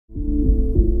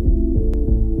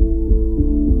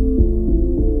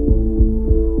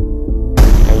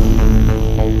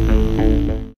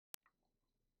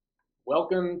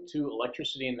to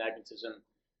electricity and magnetism.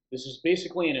 This is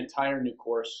basically an entire new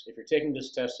course. If you're taking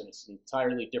this test and it's an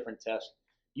entirely different test,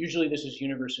 usually this is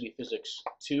University Physics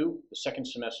 2, the second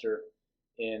semester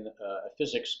in a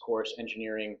physics course,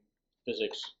 engineering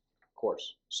physics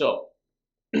course. So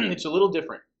it's a little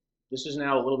different. This is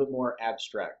now a little bit more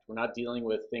abstract. We're not dealing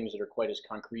with things that are quite as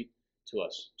concrete to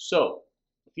us. So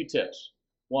a few tips.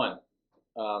 One,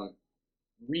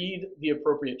 read the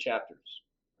appropriate chapters.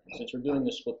 Since we're doing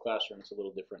this flipped classroom, it's a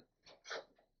little different.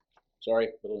 Sorry,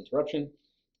 little interruption.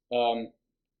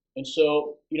 And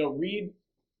so, read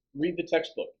the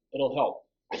textbook. It'll help.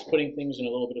 It's putting things in a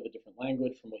little bit of a different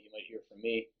language from what you might hear from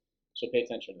me, so pay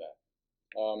attention to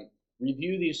that.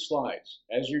 Review these slides.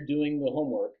 As you're doing the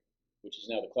homework, which is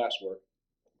now the classwork,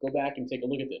 go back and take a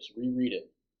look at this, reread it.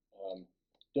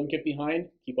 Don't get behind,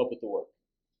 keep up with the work.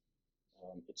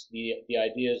 It's the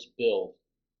idea is build,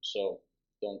 so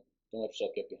don't let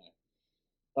yourself get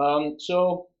behind.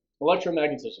 So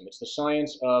electromagnetism, it's the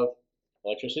science of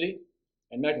electricity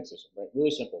and magnetism, right?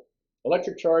 Really simple.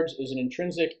 Electric charge is an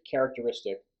intrinsic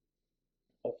characteristic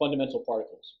of fundamental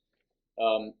particles.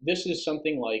 This is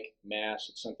something like mass,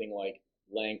 it's something like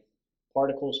length.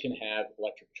 Particles can have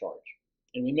electric charge.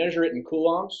 And we measure it in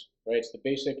coulombs, right? It's the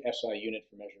basic SI unit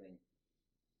for measuring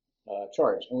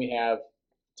charge. And we have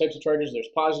types of charges. There's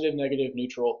positive, negative,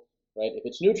 neutral, right? If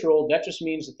it's neutral, that just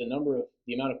means that the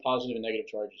amount of positive and negative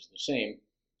charge is the same.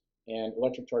 And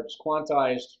electric charge is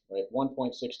quantized, right?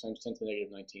 1.6 times 10 to the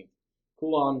negative 19th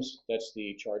coulombs. That's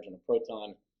the charge on a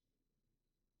proton.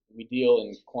 We deal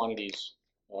in quantities,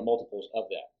 multiples of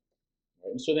that.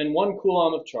 Right? And so then 1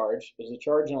 coulomb of charge is the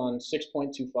charge on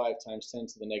 6.25 times 10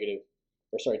 to the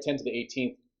 10 to the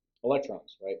 18th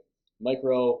electrons, right?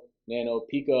 Micro, nano,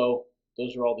 pico,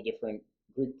 those are all the different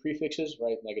Greek prefixes,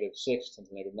 right? -6, 10 to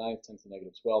the negative 9, 10 to the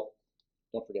negative 12.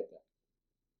 Don't forget that.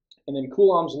 And then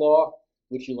Coulomb's law,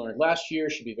 which you learned last year,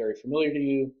 should be very familiar to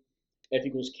you. F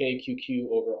equals K QQ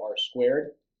over R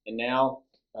squared. And now,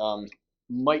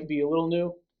 might be a little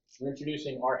new, we're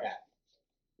introducing R hat.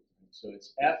 So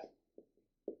it's F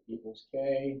equals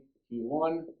K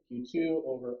Q1 Q2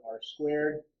 over R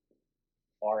squared,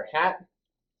 R hat.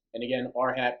 And again,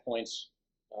 R hat points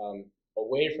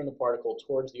away from the particle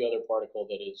towards the other particle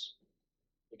that is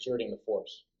exerting the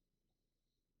force.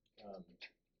 Okay.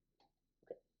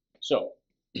 So,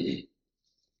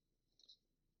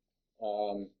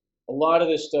 a lot of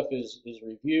this stuff is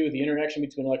review. The interaction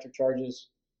between electric charges.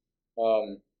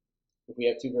 If we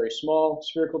have two very small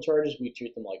spherical charges, we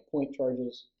treat them like point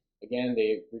charges. Again,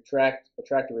 they attract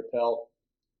or repel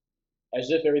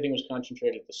as if everything was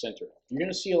concentrated at the center. You're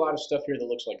going to see a lot of stuff here that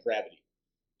looks like gravity.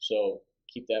 So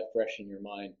keep that fresh in your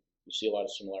mind. You see a lot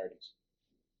of similarities.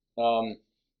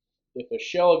 If a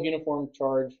shell of uniform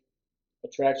charge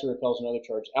attracts or repels another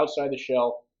charge outside the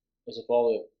shell, as if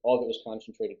all of it was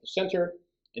concentrated at the center.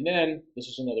 And then, this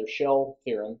is another shell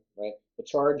theorem, right? The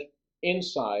charge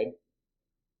inside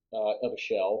of a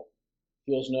shell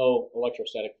feels no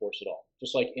electrostatic force at all.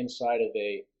 Just like inside of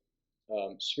a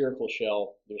spherical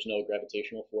shell, there's no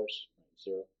gravitational force,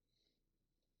 zero.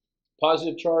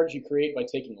 Positive charge you create by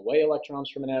taking away electrons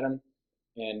from an atom,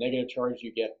 and negative charge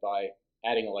you get by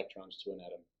adding electrons to an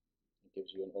atom. It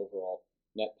gives you an overall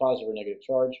net positive or negative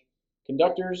charge.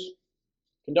 Conductors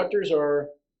are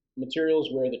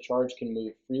materials where the charge can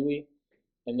move freely,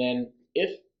 and then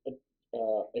if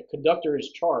a conductor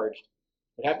is charged,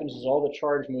 what happens is all the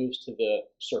charge moves to the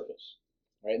surface,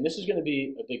 right? And this is going to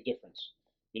be a big difference.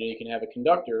 You can have a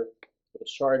conductor, if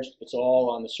it's charged, it's all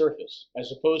on the surface,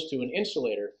 as opposed to an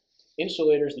insulator.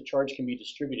 Insulators, the charge can be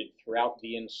distributed throughout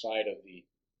the inside of the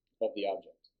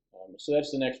object. So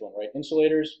that's the next one, right?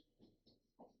 Insulators,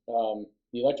 the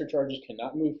electric charges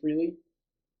cannot move freely,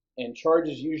 and charge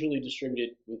is usually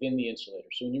distributed within the insulator.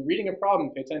 So when you're reading a problem,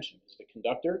 pay attention. Is it a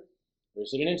conductor or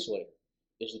is it an insulator?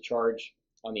 Is the charge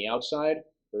on the outside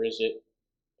or is it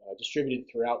distributed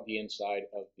throughout the inside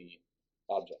of the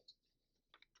object?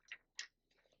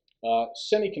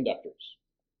 Semiconductors,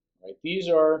 right? These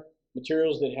are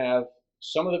materials that have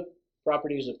some of the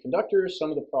properties of conductors, some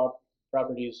of the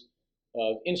properties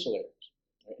of insulators.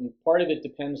 Right? And part of it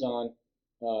depends on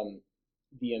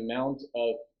the amount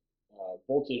of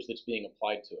voltage that's being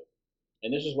applied to it.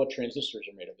 And this is what transistors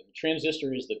are made of. And the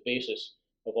transistor is the basis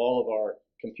of all of our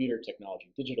computer technology,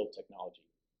 digital technology.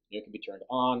 It can be turned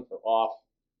on or off.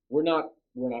 We're not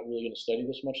really going to study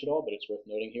this much at all, but it's worth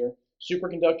noting here.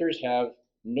 Superconductors have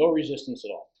no resistance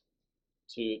at all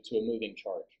to a moving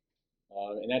charge.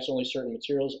 And that's only certain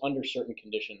materials under certain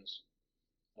conditions,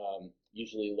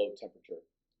 usually low temperature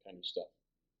kind of stuff.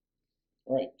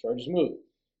 All right, charges move.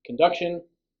 Conduction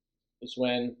is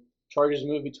when charges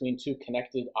move between two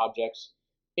connected objects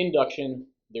induction,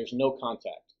 there's no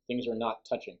contact. Things are not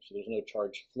touching, so there's no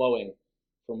charge flowing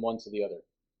from one to the other.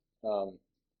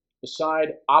 The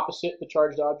side opposite the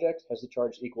charged object has the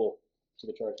charge equal to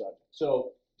the charged object.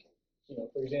 So,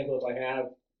 for example, if I have,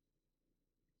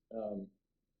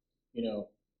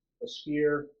 a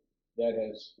sphere that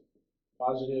has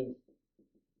positive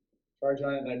charge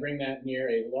on it, and I bring that near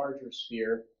a larger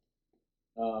sphere,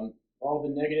 all the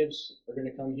negatives are going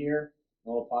to come here,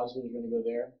 and all the positives are going to go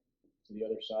there to the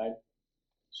other side.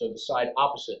 So the side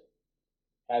opposite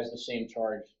has the same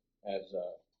charge as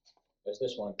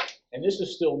this one, and this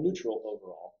is still neutral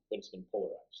overall, but it's been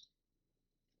polarized.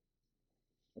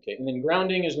 Okay, and then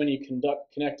grounding is when you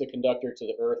connect a conductor to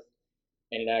the earth,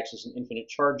 and it acts as an infinite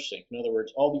charge sink. In other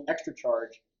words, all the extra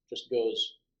charge just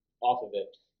goes off of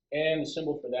it. And the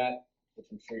symbol for that, which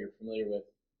I'm sure you're familiar with,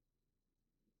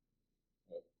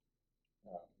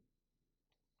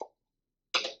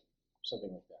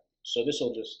 something like that. So this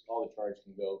will just, all the charge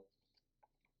can go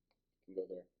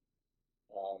there.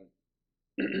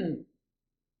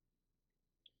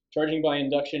 Charging by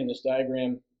induction in this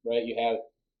diagram, right? You have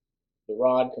the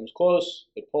rod comes close,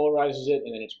 it polarizes it,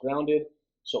 and then it's grounded.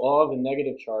 So all of the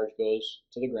negative charge goes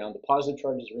to the ground. The positive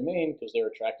charges remain because they're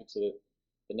attracted to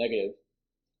the negative.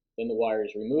 Then the wire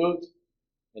is removed,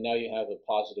 and now you have a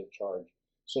positive charge.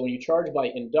 So when you charge by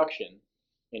induction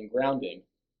in grounding,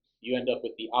 you end up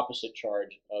with the opposite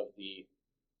charge of the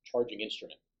charging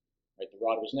instrument. Right? The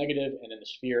rod was negative, and then the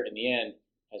sphere in the end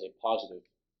has a positive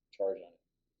charge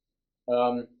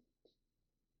on it.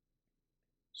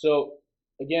 So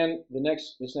again,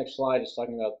 this next slide is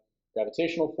talking about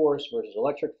gravitational force versus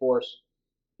electric force.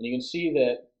 And you can see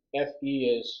that Fe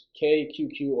is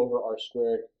KQQ over R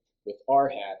squared with R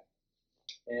hat.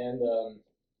 And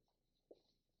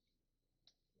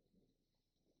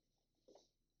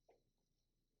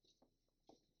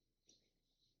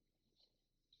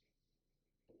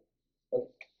okay,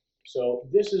 so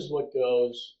this is what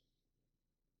goes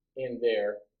in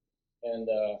there. And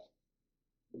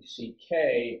you see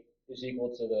K is equal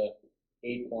to the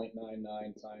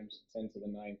 8.99 times 10 to the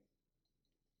 9th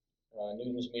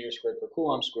newtons meter squared per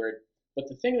coulomb squared. But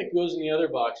the thing that goes in the other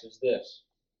box is this: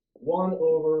 1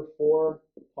 over 4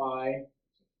 pi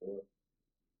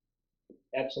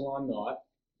epsilon naught,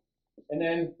 and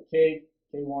then K1,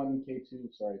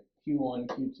 K2, sorry, Q1,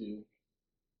 Q2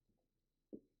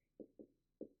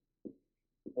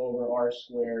 over R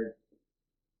squared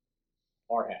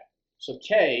R hat. So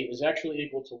K is actually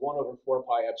equal to 1 over 4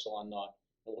 pi epsilon naught,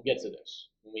 and we'll get to this.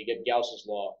 When we get Gauss's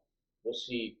law, we'll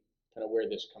see kind of where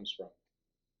this comes from.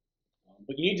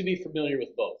 But you need to be familiar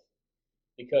with both,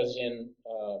 because in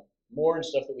more and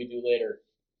stuff that we do later,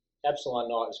 epsilon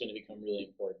naught is going to become really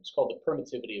important. It's called the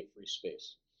permittivity of free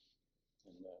space,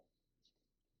 and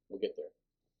we'll get there.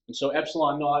 And so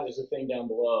epsilon naught is the thing down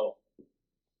below,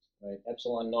 right?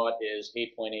 Epsilon naught is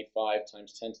 8.85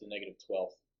 times 10 to the negative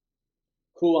 12th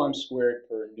coulombs squared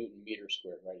per newton meter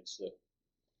squared, right? It's the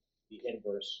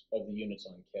inverse of the units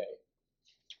on K.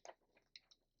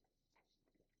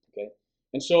 Okay,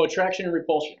 and so attraction and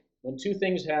repulsion. When two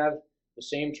things have the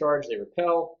same charge, they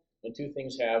repel. When two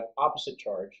things have opposite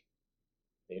charge,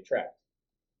 they attract.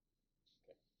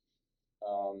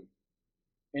 Okay.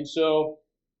 And so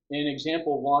in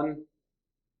example 1,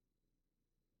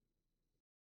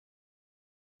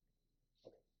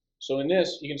 so in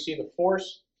this, you can see the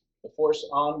force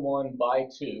on 1 by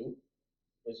 2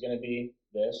 is going to be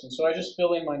this. And so I just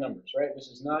fill in my numbers, right? This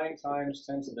is 9 times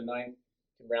 10 to the 9th,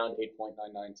 can round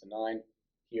 8.99 to 9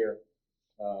 here,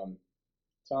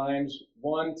 times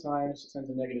 1 times 10 to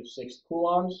the negative 6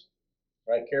 coulombs,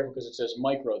 right? Careful because it says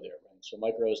micro there, right? So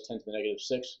micro is 10 to the negative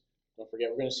 6. Don't forget,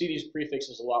 we're going to see these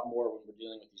prefixes a lot more when we're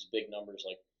dealing with these big numbers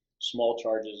like small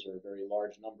charges or a very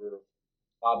large number of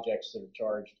objects that are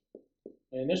charged.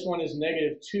 And this one is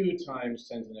negative 2 times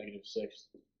 10 to the negative 6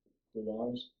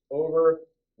 coulombs over,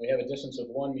 we have a distance of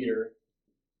 1 meter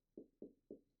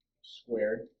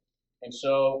squared. And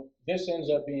so this ends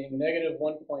up being negative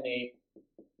 1.8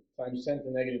 times 10 to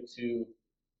the negative 2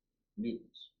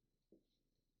 newtons.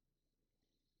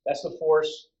 That's the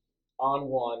force on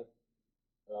 1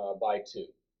 by 2.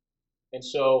 And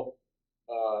so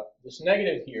this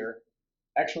negative here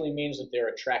actually means that they're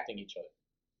attracting each other.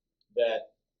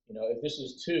 That, if this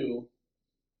is 2,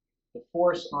 the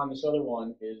force on this other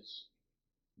one is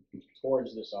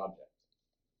towards this object.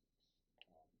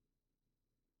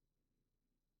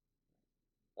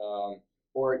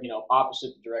 Or,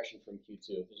 opposite the direction from Q2.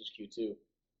 If this is Q2,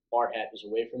 R hat is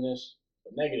away from this,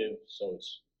 but negative, so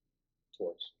it's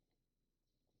towards.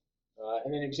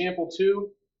 And then example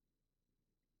 2,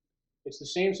 it's the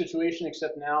same situation,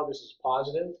 except now this is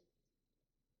positive.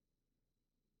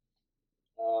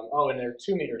 Oh, and they're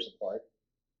 2 meters apart.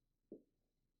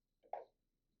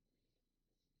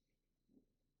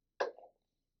 All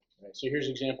right, so here's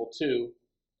example 2.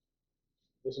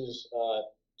 This is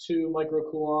 2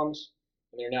 microcoulombs,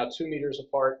 and they're now 2 meters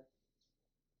apart,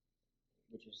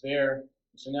 which is there.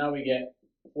 So now we get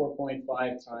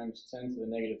 4.5 times 10 to the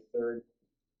negative third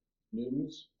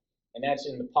newtons, and that's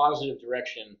in the positive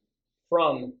direction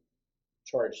from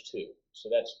charge 2. So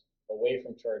that's away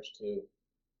from charge 2,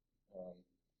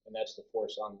 and that's the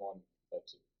force on 1 by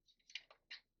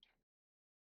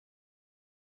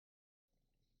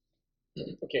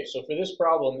 2. Okay, so for this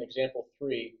problem, example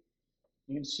 3,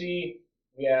 you can see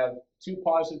we have 2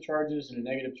 positive charges and a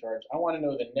negative charge. I want to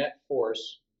know the net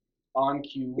force on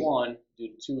Q1 due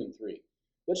to 2 and 3.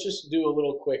 Let's just do a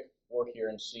little quick work here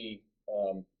and see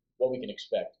what we can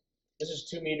expect. This is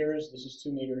 2 meters, this is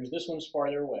 2 meters, this one's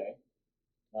farther away,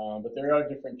 but there are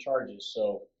different charges,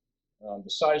 so the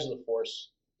size of the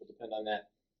force will depend on that.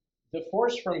 The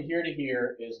force from here to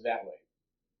here is that way,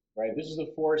 right? This is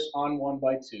the force on 1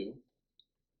 by 2.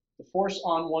 The force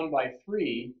on 1 by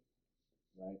 3,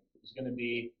 right, is going to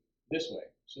be this way.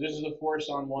 So this is the force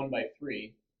on 1 by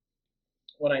 3.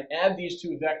 When I add these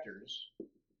two vectors,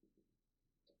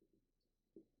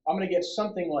 I'm going to get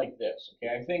something like this.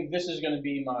 Okay, I think this is going to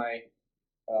be my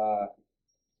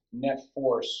net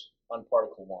force on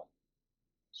particle 1.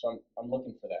 So I'm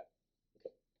looking for that.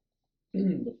 Okay.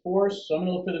 The force, so I'm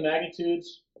going to look for the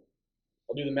magnitudes.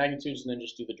 I'll do the magnitudes and then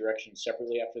just do the directions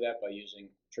separately after that by using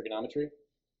trigonometry.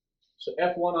 So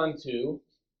F1 on 2,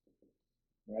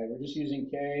 right, we're just using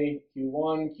K,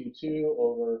 Q1, Q2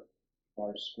 over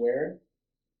R squared.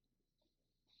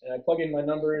 And I plug in my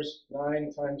numbers,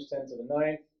 9 times 10 to the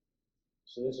 9th.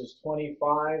 So this is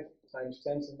 25 times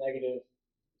 10 to the negative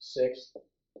 6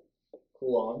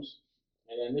 coulombs.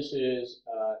 And then this is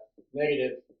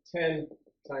negative 10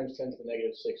 times 10 to the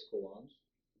negative 6 coulombs.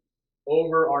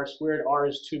 Over R squared, R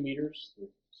is 2 meters,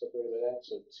 separated by that,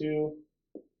 so 2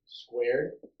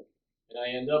 squared. And I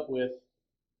end up with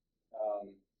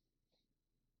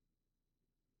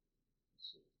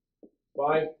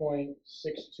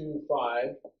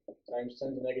 5.625 times 10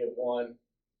 to the negative 1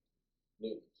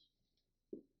 newtons.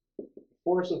 The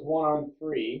force of 1 on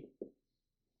 3,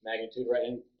 magnitude, right,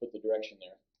 and put the direction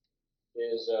there,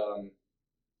 is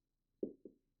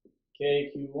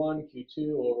KQ1, Q2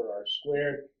 over R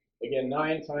squared. Again,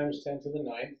 9 times 10 to the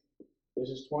 9th. This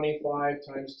is 25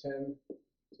 times 10 to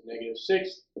the negative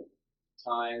 6th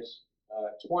times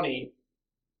 20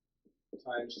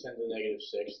 times 10 to the negative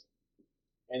 6th.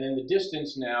 And then the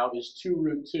distance now is 2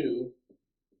 root 2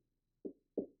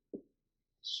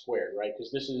 squared, right?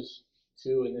 Because this is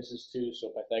 2 and this is 2, so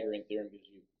Pythagorean theorem gives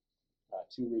you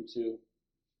 2 root 2,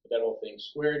 that whole thing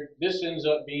squared. This ends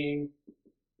up being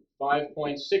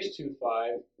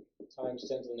 5.625 times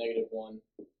 10 to the negative 1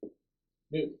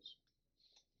 newtons.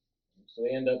 So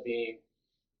they end up being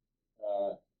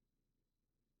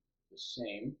the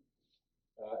same.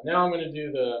 Now I'm going to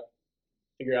do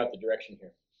figure out the direction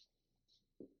here.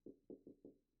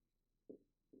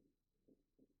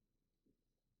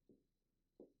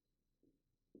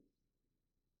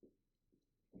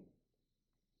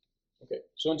 Okay,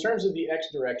 so in terms of the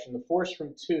x direction, the force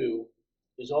from 2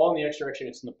 is all in the x direction.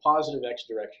 It's in the positive x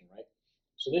direction, right?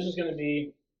 So this is going to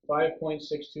be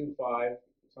 5.625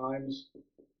 times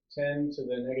 10 to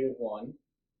the negative 1.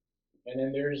 And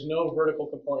then there is no vertical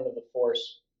component of the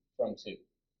force from 2.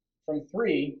 From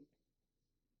 3,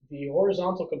 the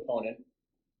horizontal component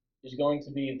is going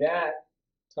to be that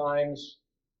times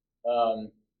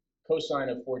cosine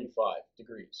of 45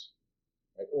 degrees,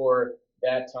 right? Or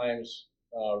that times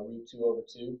root 2 over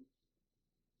 2.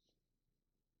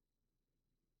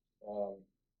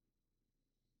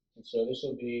 And so this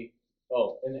will be,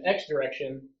 in the x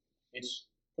direction, it's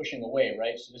pushing away,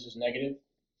 right? So this is negative.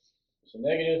 So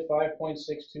negative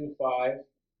 5.625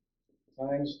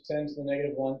 times 10 to the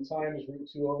negative 1 times root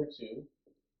 2 over 2.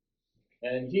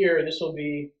 And here, this will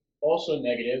be also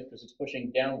negative because it's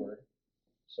pushing downward.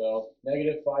 So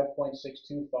negative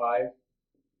 5.625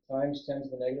 times 10 to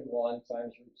the negative 1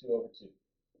 times root 2 over 2.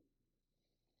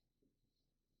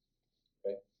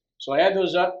 Okay, so I add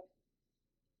those up,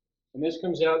 and this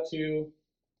comes out to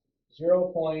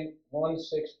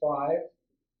 0.165,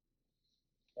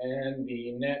 and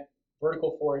the net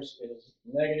vertical force is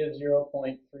negative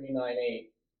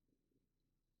 0.398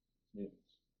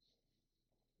 newtons.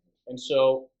 And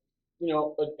so,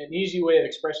 an easy way of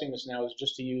expressing this now is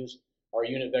just to use our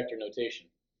unit vector notation.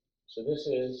 So this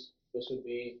would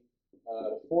be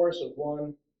the force of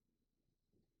 1,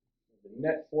 the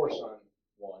net force on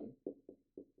 1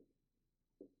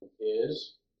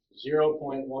 is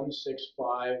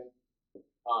 0.165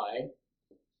 I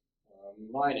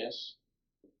minus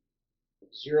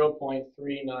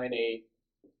 0.398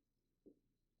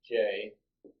 J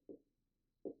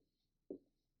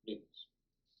newtons.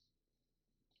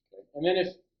 Okay. And then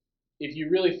if you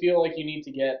really feel like you need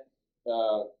to get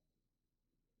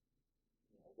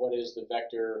what is the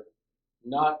vector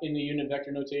not in the unit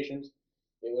vector notations,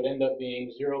 it would end up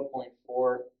being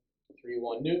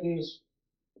 0.431 newtons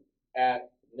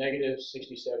at negative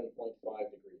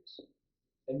 67.5 degrees.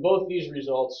 And both these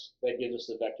results, that gives us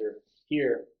the vector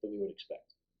here that we would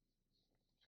expect.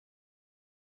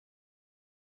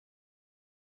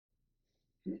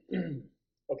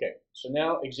 Okay, so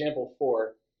now example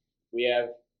 4, we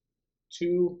have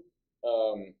two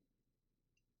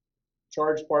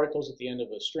charged particles at the end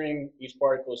of a string. Each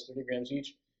particle is 30 grams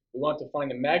each. We want to find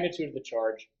the magnitude of the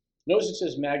charge. Notice it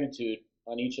says magnitude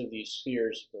on each of these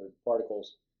spheres or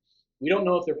particles. We don't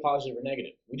know if they're positive or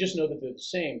negative. We just know that they're the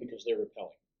same because they're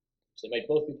repelling. So they might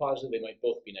both be positive, they might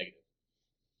both be negative.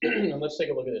 And let's take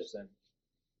a look at this then.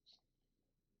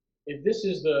 If this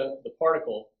is the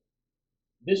particle,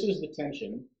 this is the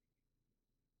tension,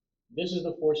 this is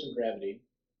the force of gravity,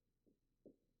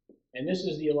 and this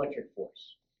is the electric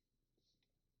force.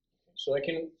 So I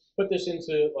can put this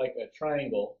into like a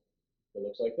triangle that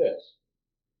looks like this.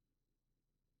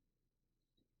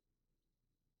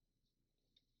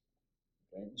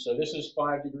 Okay, so this is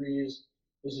 5 degrees,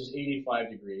 this is 85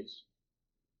 degrees.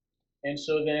 And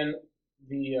so then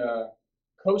the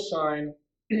cosine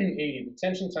 80, the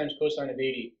tension times cosine of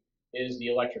 80 is the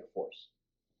electric force.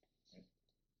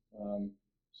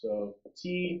 So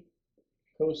T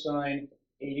cosine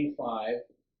 85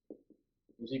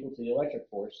 is equal to the electric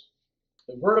force.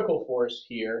 The vertical force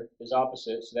here is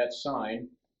opposite, so that's sine.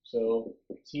 So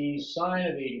T sine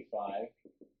of 85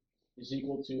 is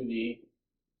equal to the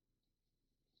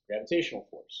gravitational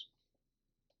force.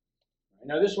 Right,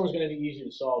 now this one's going to be easy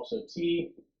to solve. So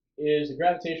T is, the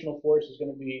gravitational force is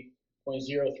going to be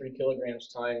 0.03 kilograms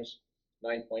times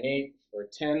 9.8, or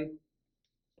 10.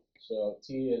 So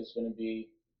T is going to be,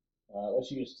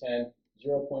 let's use 10,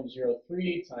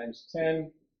 0.03 times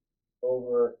 10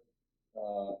 over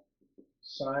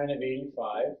sine of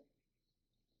 85.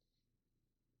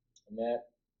 And that,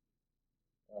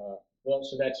 well,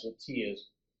 so that's what T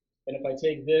is. And if I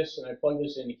take this and I plug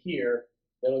this in here,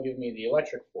 that'll give me the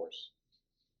electric force.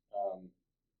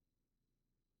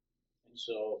 And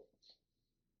so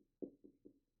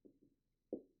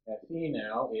Fe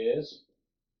now is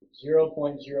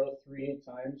 0.03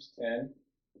 times 10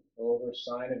 over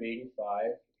sine of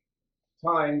 85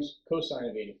 times cosine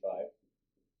of 85.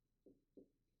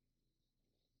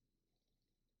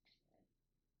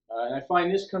 And I find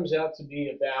this comes out to be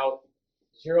about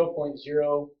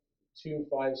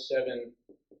 0.0257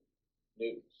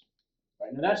 newtons.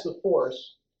 Right, now that's the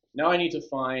force. Now I need to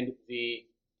find the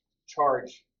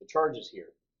charge, the charges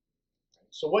here.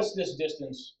 So what's this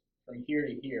distance from here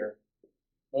to here?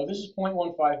 Well, this is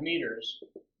 0.15 meters.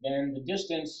 Then the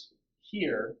distance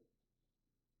here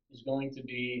is going to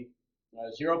be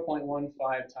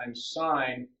 0.15 times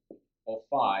sine of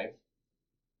 5.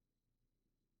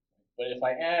 But if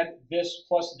I add this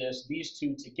plus this, these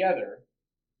two together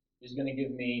is going to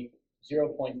give me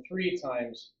 0.3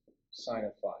 times sine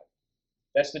of 5.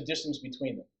 That's the distance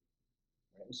between them.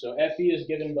 Right? So Fe is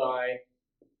given by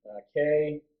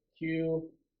K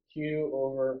Q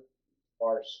over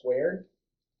R squared.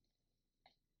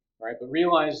 All right, but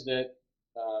realize that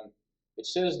it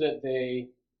says that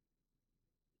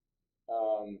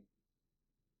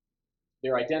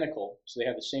they're identical, so they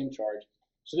have the same charge.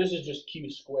 So this is just Q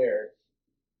squared.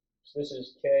 So this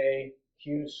is K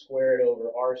Q squared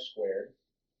over R squared.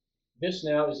 This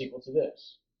now is equal to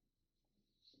this.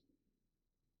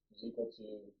 Is equal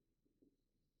to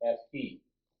Fe.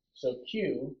 So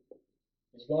Q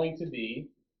is going to be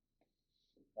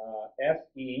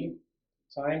Fe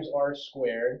times R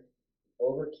squared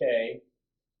over K,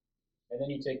 and then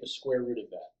you take the square root of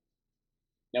that.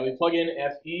 Now we plug in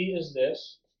Fe is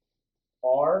this,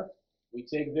 R, we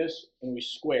take this and we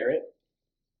square it,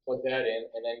 plug that in,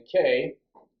 and then K,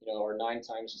 or 9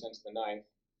 times 10 to the 9th.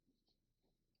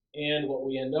 And what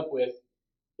we end up with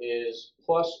is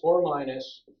plus or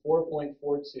minus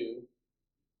 4.42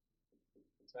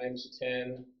 times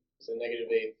 10 to the negative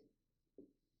 8th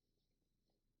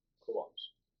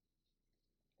coulombs.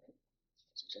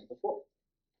 That's example 4.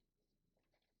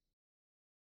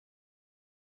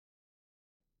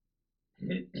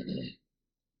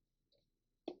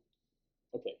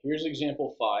 Okay, here's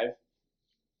example 5.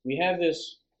 We have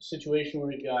this situation where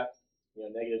we've got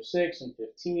negative 6 and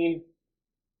 15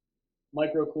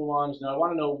 microcoulombs. Now I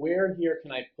want to know where here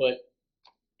can I put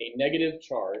a negative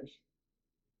charge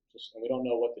and we don't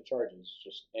know what the charge is,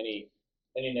 just any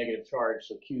negative charge,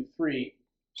 so Q3,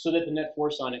 so that the net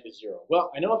force on it is 0.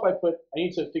 Well, I know if I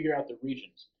need to figure out the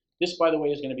regions. This, by the way,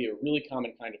 is going to be a really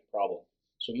common kind of problem.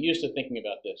 So get used to thinking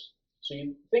about this. So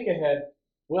you think ahead,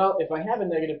 well, if I have a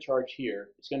negative charge here,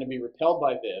 it's going to be repelled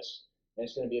by this, and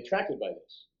it's going to be attracted by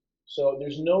this. So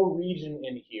there's no region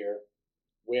in here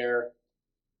where,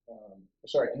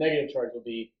 a negative charge will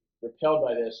be repelled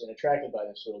by this and attracted by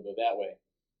this, so it'll go that way.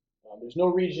 There's no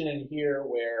region in here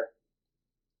where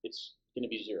it's going to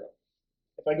be 0.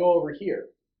 If I go over here,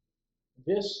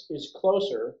 this is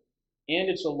closer, and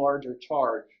it's a larger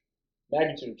charge,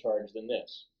 magnitude of charge, than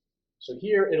this. So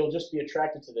here, it'll just be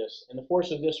attracted to this, and the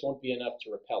force of this won't be enough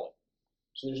to repel it.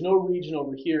 So there's no region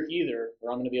over here either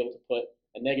where I'm going to be able to put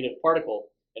a negative particle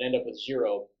and end up with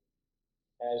 0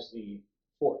 as the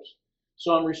force.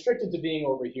 So I'm restricted to being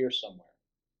over here somewhere.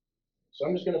 So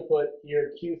I'm just going to put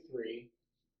here Q3,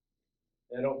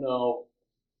 and I don't know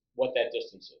what that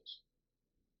distance is.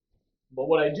 But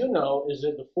what I do know is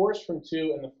that the force from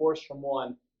 2 and the force from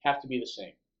 1 have to be the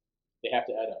same. They have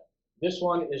to add up. This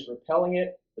one is repelling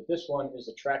it, but this one is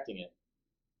attracting it.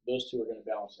 Those two are going to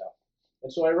balance out.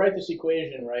 And so I write this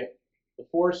equation, right? The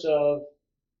force on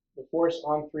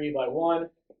 3 by 1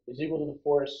 is equal to the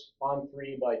force on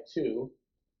 3 by 2.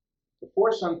 The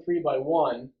force on 3 by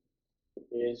 1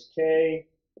 is K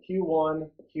Q1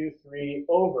 Q3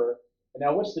 over, and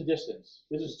now what's the distance?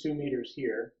 This is 2 meters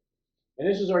here, and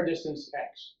this is our distance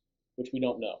x, which we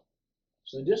don't know.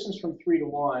 So the distance from 3 to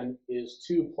 1 is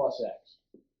 2 plus x.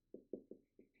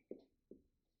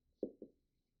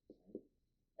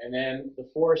 And then the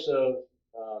force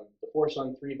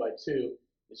on 3 by 2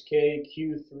 is K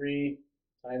Q3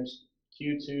 times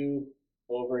Q2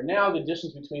 over. Now the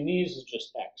distance between these is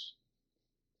just x.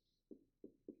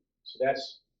 So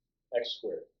that's x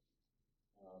squared.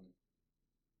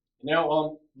 Now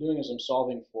all I'm doing is I'm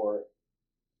solving for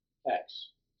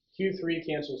x. Q3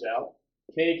 cancels out.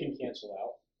 K can cancel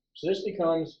out. So this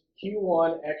becomes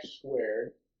Q1 x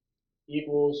squared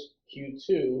equals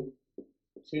Q2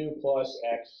 2 plus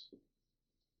x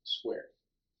squared.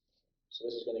 So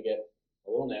this is going to get a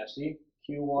little nasty.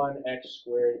 Q1 x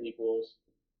squared equals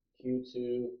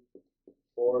Q2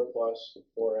 4 plus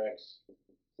 4x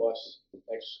plus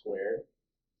x squared.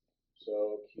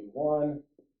 So Q1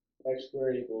 x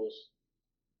squared equals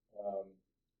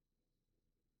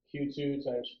Q2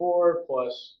 times 4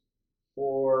 plus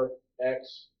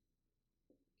 4x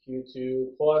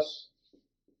Q2 plus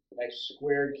x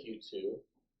squared Q2.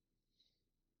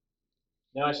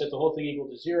 Now I set the whole thing equal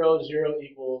to 0. 0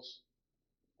 equals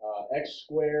x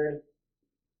squared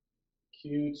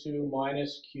Q2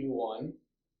 minus Q1,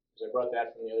 because I brought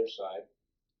that from the other side,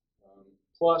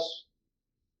 plus,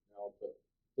 I'll put,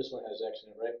 this one has x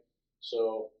in it, right?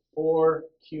 So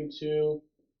 4Q2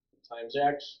 times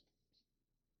x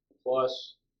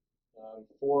plus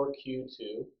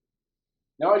 4Q2.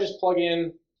 Now I just plug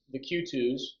in the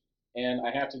Q2s, and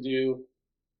I have to do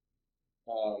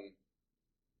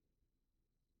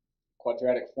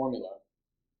quadratic formula.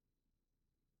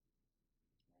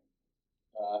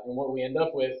 And what we end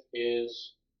up with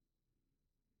is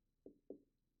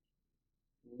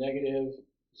negative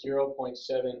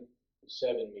 0.77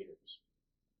 meters.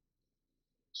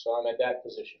 So I'm at that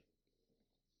position.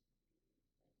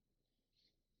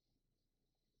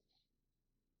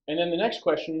 And then the next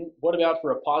question, what about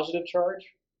for a positive charge?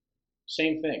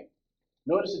 Same thing.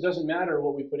 Notice it doesn't matter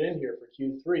what we put in here for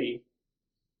Q3.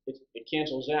 It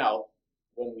cancels out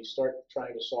when we start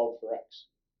trying to solve for x.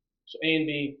 So A and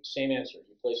B, same answer.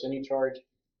 You place any charge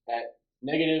at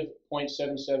negative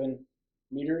 0.77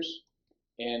 meters,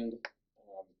 and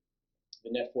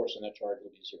the net force on that charge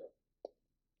will be 0.